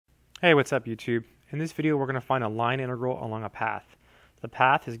Hey, what's up YouTube? In this video we're going to find a line integral along a path. The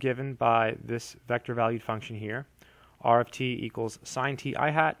path is given by this vector valued function here. R of t equals sine t I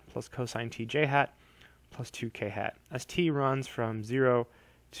hat plus cosine t j hat plus 2k hat, as t runs from 0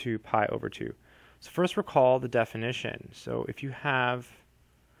 to pi over 2. So first recall the definition. So if you have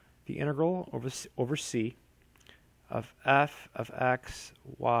the integral over c of f of x,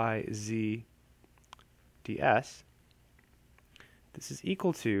 y, z ds, this is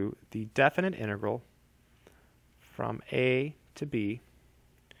equal to the definite integral from a to b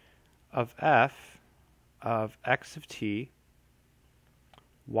of f of x of t,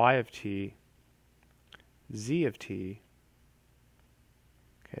 y of t, z of t.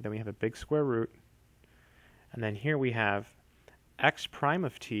 Okay, then we have a big square root. And then here we have x prime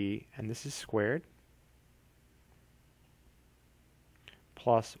of t, and this is squared,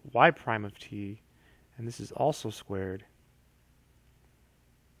 plus y prime of t, and this is also squared,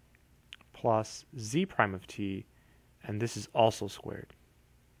 plus z prime of t, and this is also squared,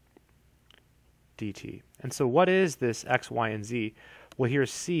 dt. And so what is this x, y, and z? Well, here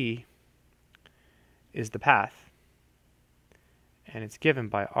c is the path, and it's given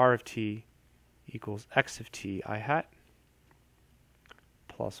by r of t equals x of t I hat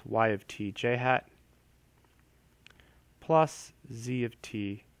plus y of t j hat plus z of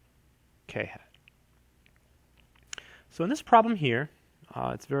t k hat. So in this problem here,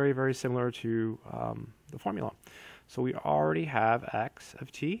 it's very, very similar to the formula. So we already have x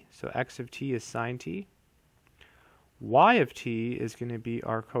of t. So x of t is sine t. Y of t is going to be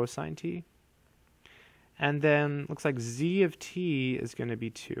our cosine t. And then looks like z of t is going to be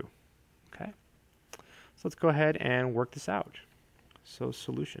 2. Okay. So let's go ahead and work this out. So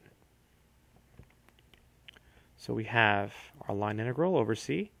solution. So we have our line integral over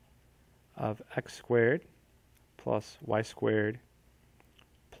c of x squared plus y squared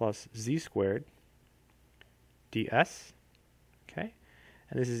plus z squared ds, okay,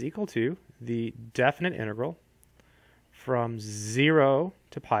 and this is equal to the definite integral from 0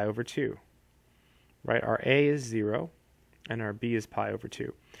 to pi over 2, right? Our a is 0 and our b is pi over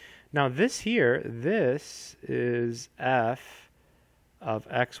 2. Now this here, this is f of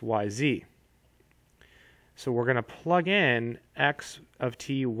x, y, z. So we're going to plug in x of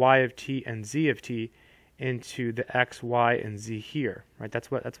t, y of t, and z of t into the x, y, and z here, right?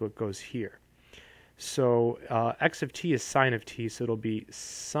 That's what goes here. So x of t is sine of t, so it'll be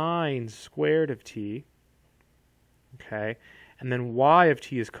sine squared of t, okay? And then y of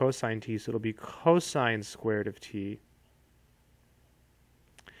t is cosine t, so it'll be cosine squared of t.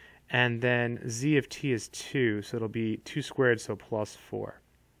 And then z of t is 2, so it'll be 2 squared, so plus 4.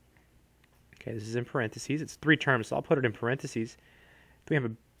 Okay, this is in parentheses. It's 3 terms, so I'll put it in parentheses. We have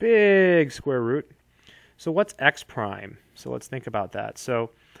a big square root. So what's x prime? So let's think about that.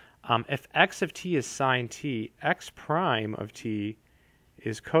 So if x of t is sine t, x prime of t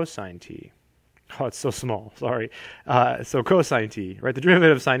is cosine t. Oh, it's so small, sorry. So cosine t, right? The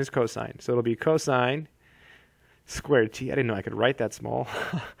derivative of sine is cosine. So it'll be cosine squared t. I didn't know I could write that small.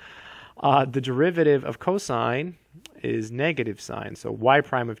 The derivative of cosine is negative sine. So y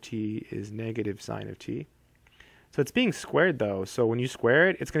prime of t is negative sine of t. So it's being squared, though. So when you square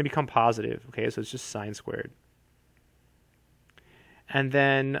it, it's going to become positive. Okay, so it's just sine squared. And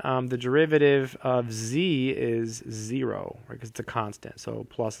then the derivative of z is 0, right? Because it's a constant. So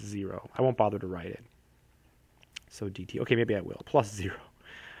plus 0. I won't bother to write it. So dt. Okay, maybe I will. Plus 0.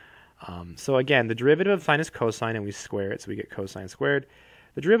 So again, the derivative of sine is cosine, and we square it, so we get cosine squared.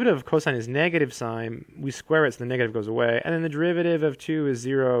 The derivative of cosine is negative sine. We square it, so the negative goes away. And then the derivative of 2 is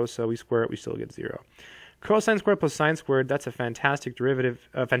 0, so we square it, we still get 0. Cosine squared plus sine squared, that's a fantastic derivative,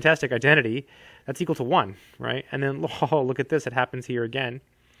 fantastic identity. That's equal to 1, right? And then, oh, look at this, it happens here again.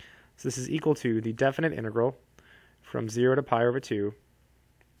 So this is equal to the definite integral from 0 to pi over 2.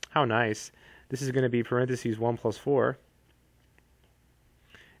 How nice. This is going to be parentheses 1 plus 4.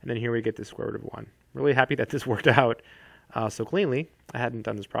 And then here we get the square root of 1. Really happy that this worked out so cleanly. I hadn't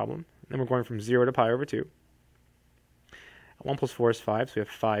done this problem. And then we're going from 0 to pi over 2. 1 plus 4 is 5, so we have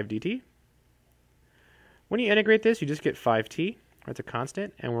 5 dt. When you integrate this, you just get 5t. That's a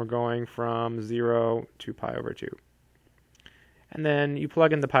constant. And we're going from 0 to pi over 2. And then you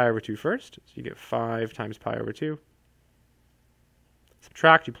plug in the pi over 2 first. So you get 5 times pi over 2.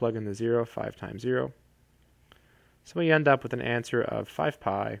 Subtract, you plug in the 0, 5 times 0. So we end up with an answer of 5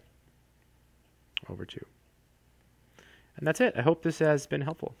 pi over 2. And that's it. I hope this has been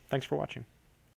helpful. Thanks for watching.